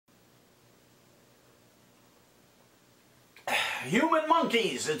Human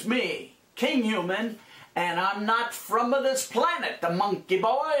monkeys, it's me, Kinghuman, and I'm not from this planet, the monkey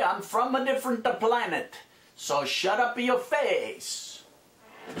boy. I'm from a different planet. So shut up your face.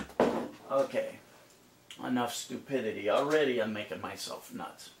 Okay, enough stupidity. Already I'm making myself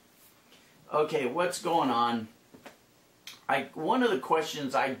nuts. Okay, what's going on? One of the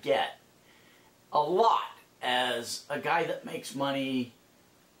questions I get a lot as a guy that makes money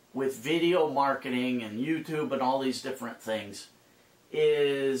with video marketing and YouTube and all these different things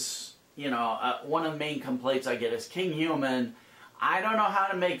is, one of the main complaints I get is, Kinghuman, I don't know how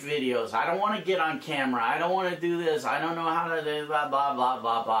to make videos. I don't want to get on camera. I don't want to do this. I don't know how to do blah, blah, blah,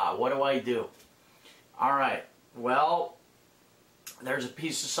 blah, blah. What do I do? All right. Well, there's a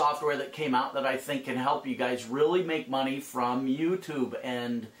piece of software that came out that I think can help you guys really make money from YouTube.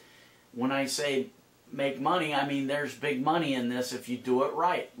 And when I say make money, I mean there's big money in this if you do it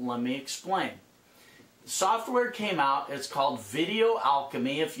right. Let me explain. Software came out. It's called Video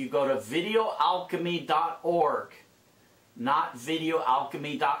Alchemy. If you go to videoalchemy.org, not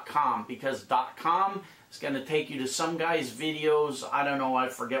videoalchemy.com, because .com is going to take you to some guy's videos. I don't know. I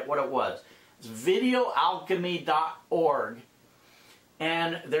forget what it was. It's videoalchemy.org.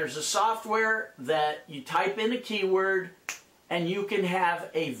 And there's a software that you type in a keyword and you can have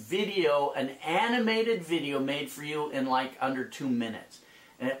a video, an animated video made for you in like under 2 minutes.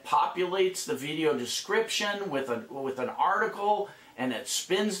 And it populates the video description with an article, and it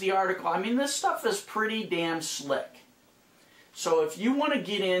spins the article. I mean, this stuff is pretty damn slick. So if you want to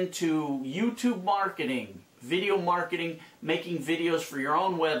get into YouTube marketing, video marketing, making videos for your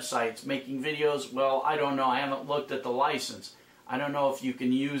own websites, making videos, well, I don't know. I haven't looked at the license. I don't know if you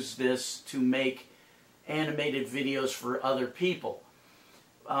can use this to make animated videos for other people.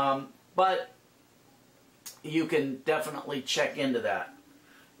 But you can definitely check into that.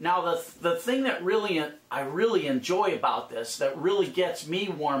 Now, the thing that I really enjoy about this, that really gets me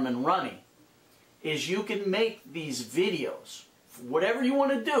warm and running, is you can make these videos, whatever you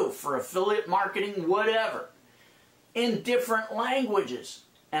want to do, for affiliate marketing, whatever, in different languages.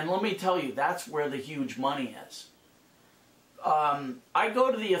 And let me tell you, that's where the huge money is. I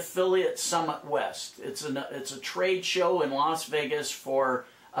go to the Affiliate Summit West. It's a trade show in Las Vegas for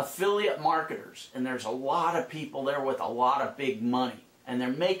affiliate marketers. And there's a lot of people there with a lot of big money. And they're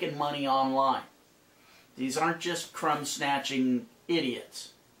making money online. These aren't just crumb-snatching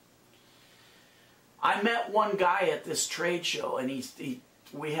idiots. I met one guy at this trade show, and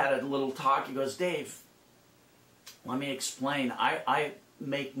we had a little talk. He goes, Dave, let me explain. I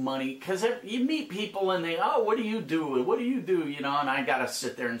make money, because you meet people and they, oh, what do you do? What do you do? And I got to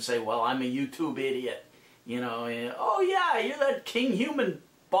sit there and say, well, I'm a YouTube idiot. And, oh, yeah, you're that Kinghuman,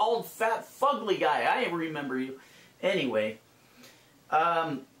 bald, fat, fugly guy. I remember you. Anyway,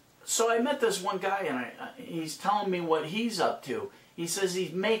 so I met this one guy, and he's telling me what he's up to. He says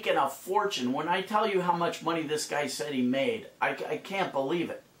he's making a fortune. When I tell you how much money this guy said he made, I can't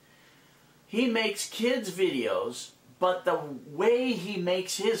believe it. He makes kids' videos, but the way he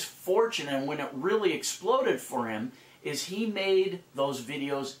makes his fortune, and when it really exploded for him, is he made those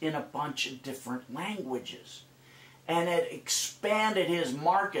videos in a bunch of different languages. And it expanded his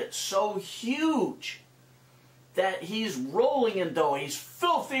market so huge that he's rolling in dough. He's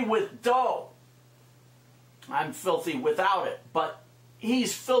filthy with dough. I'm filthy without it, but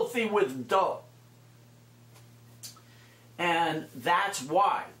he's filthy with dough. And that's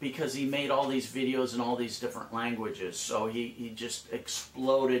why, because he made all these videos in all these different languages. So he just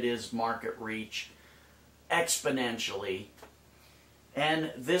exploded his market reach exponentially.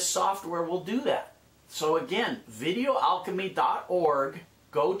 And this software will do that. So again, videoalchemy.org,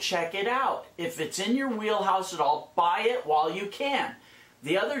 go check it out. If it's in your wheelhouse at all, buy it while you can.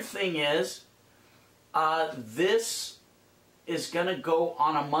 The other thing is, this is going to go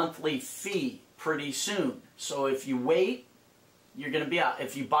on a monthly fee pretty soon. So if you wait, you're going to be out.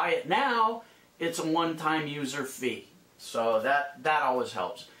 If you buy it now, it's a one-time user fee. So that always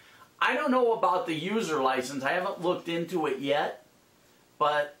helps. I don't know about the user license. I haven't looked into it yet.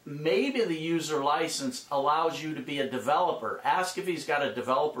 But maybe the user license allows you to be a developer. Ask if he's got a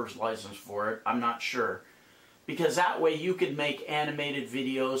developer's license for it. I'm not sure. Because that way you could make animated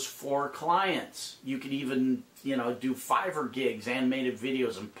videos for clients. You could even, do Fiverr gigs, animated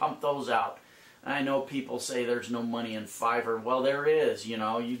videos, and pump those out. I know people say there's no money in Fiverr. Well, there is. You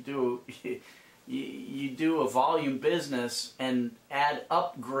do a volume business and add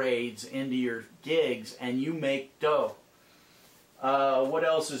upgrades into your gigs, and you make dough. What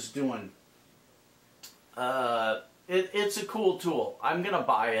else is doing? It's a cool tool. I'm going to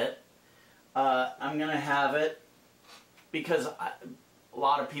buy it. I'm going to have it because a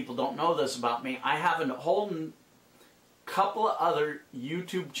lot of people don't know this about me. I have a whole couple of other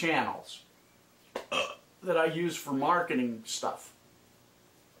YouTube channels that I use for marketing stuff.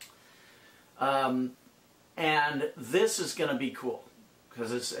 And this is going to be cool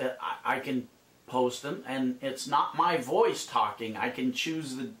because I can post them, and it's not my voice talking. I can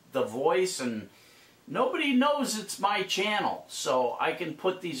choose the voice, and nobody knows it's my channel. So I can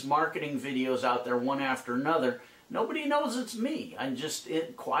put these marketing videos out there one after another. Nobody knows it's me. I'm just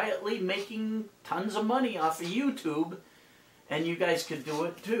quietly making tons of money off of YouTube, and you guys could do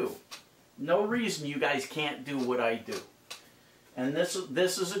it too. No reason you guys can't do what I do. And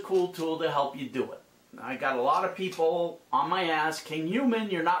this is a cool tool to help you do it. I got a lot of people on my ass, Kinghuman,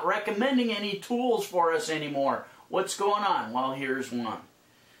 you're not recommending any tools for us anymore. What's going on? Well, here's one.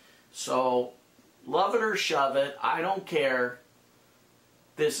 So, love it or shove it, I don't care.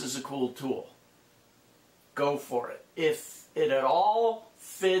 This is a cool tool. Go for it. If it at all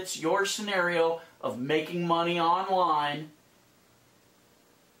fits your scenario of making money online,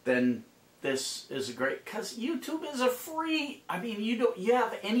 then this is a great, because YouTube is a free, I mean, you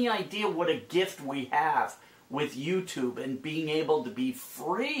have any idea what a gift we have with YouTube and being able to be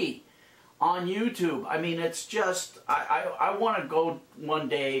free on YouTube. I mean, it's just, I want to go one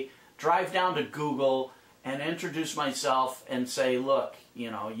day, drive down to Google and introduce myself and say, look, you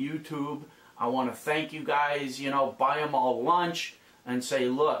know, YouTube, I want to thank you guys, you know, buy them all lunch and say,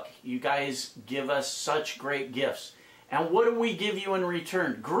 look, you guys give us such great gifts. And what do we give you in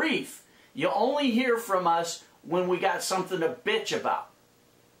return? Grief. You only hear from us when we got something to bitch about.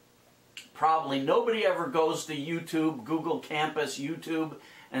 Probably nobody ever goes to YouTube, Google Campus, YouTube,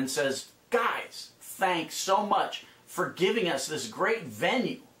 and says, guys, thanks so much for giving us this great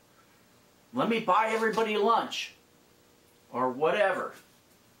venue. Let me buy everybody lunch. Or whatever.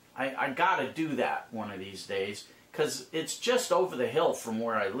 I gotta do that one of these days, because it's just over the hill from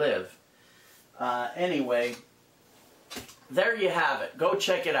where I live. Anyway, there you have it. Go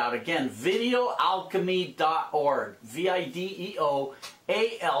check it out. Again, videoalchemy.org.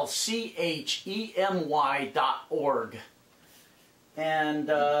 videoalchemy.org. And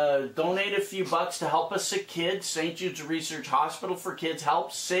donate a few bucks to help a sick kid. St. Jude's Research Hospital for Kids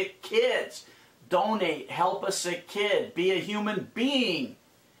helps sick kids. Donate. Help a sick kid. Be a human being.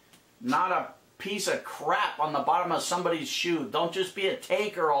 Not a piece of crap on the bottom of somebody's shoe. Don't just be a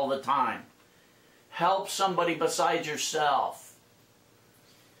taker all the time. Help somebody besides yourself.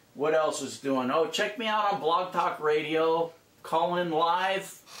 What else is doing? Oh, check me out on Blog Talk Radio. Call in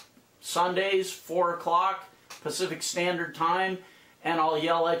live Sundays, 4 o'clock Pacific Standard Time, and I'll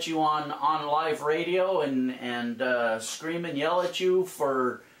yell at you on live radio and scream and yell at you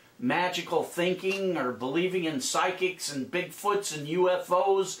for magical thinking or believing in psychics and Bigfoots and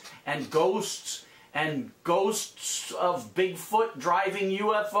UFOs and ghosts of Bigfoot driving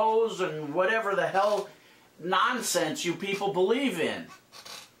UFOs and whatever the hell nonsense you people believe in.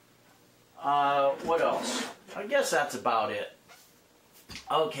 What else? I guess that's about it.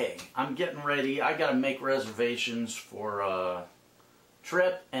 Okay, I'm getting ready. I gotta make reservations for a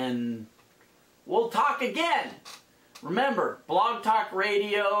trip, and we'll talk again. Remember,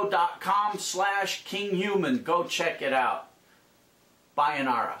 blogtalkradio.com/Kinghuman. Go check it out.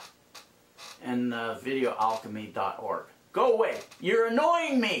 Bayonara. And videoalchemy.org. Go away. You're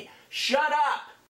annoying me. Shut up.